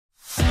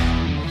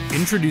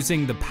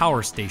Introducing the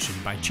Power Station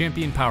by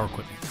Champion Power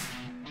Equipment.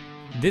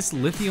 This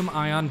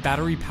lithium-ion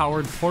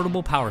battery-powered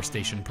portable power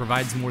station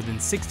provides more than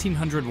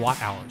 1,600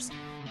 watt-hours,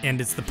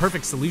 and it's the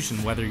perfect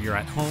solution whether you're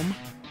at home,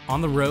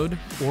 on the road,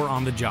 or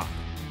on the job.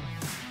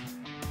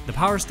 The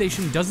power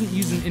station doesn't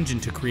use an engine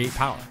to create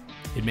power.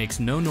 It makes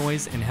no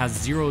noise and has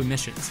zero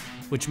emissions,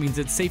 which means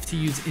it's safe to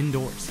use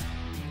indoors.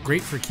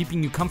 Great for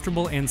keeping you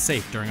comfortable and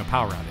safe during a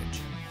power outage.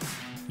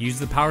 Use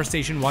the power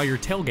station while you're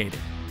tailgating,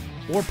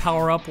 or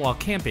power up while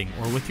camping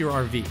or with your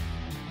RV.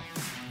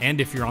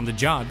 And if you're on the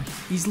job,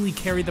 easily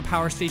carry the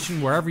power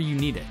station wherever you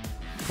need it.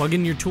 Plug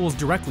in your tools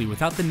directly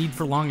without the need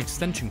for long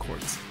extension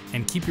cords,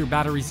 and keep your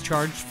batteries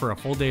charged for a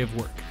full day of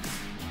work.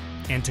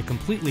 And to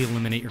completely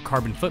eliminate your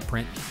carbon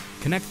footprint,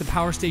 connect the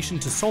power station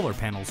to solar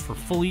panels for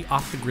fully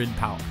off-the-grid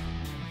power.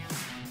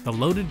 The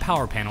loaded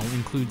power panel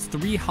includes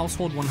 3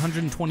 household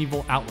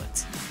 120-volt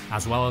outlets,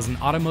 as well as an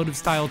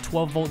automotive-style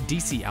 12-volt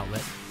DC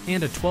outlet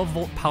and a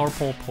 12-volt power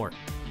pole port.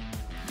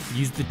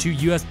 Use the 2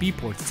 USB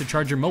ports to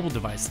charge your mobile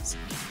devices,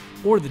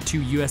 or the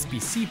 2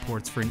 USB-C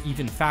ports for an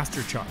even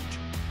faster charge.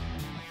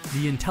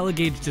 The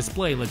IntelliGauge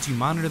display lets you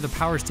monitor the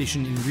power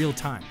station in real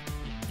time,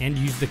 and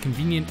use the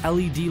convenient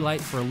LED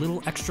light for a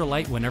little extra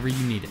light whenever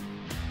you need it.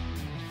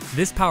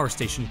 This power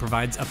station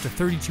provides up to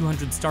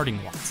 3,200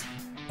 starting watts.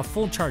 A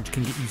full charge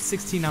can get you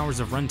 16 hours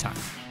of runtime,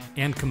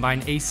 and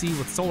combine AC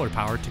with solar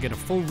power to get a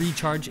full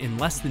recharge in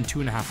less than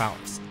 2.5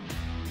 hours.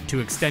 To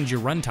extend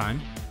your runtime,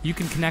 you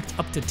can connect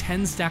up to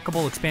 10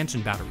 stackable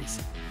expansion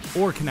batteries,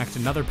 or connect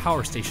another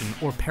power station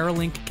or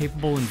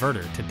Paralink-capable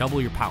inverter to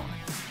double your power.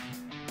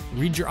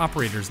 Read your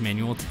operator's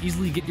manual to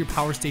easily get your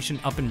power station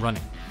up and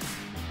running.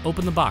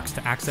 Open the box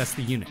to access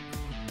the unit.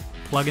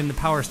 Plug in the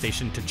power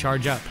station to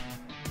charge up.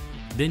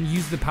 Then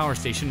use the power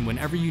station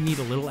whenever you need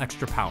a little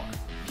extra power.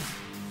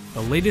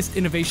 The latest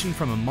innovation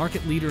from a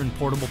market leader in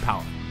portable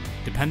power.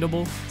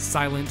 Dependable,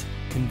 silent,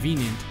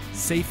 convenient,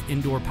 safe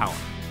indoor power.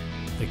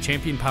 The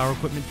Champion Power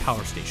Equipment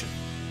Power Station.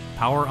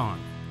 Power on.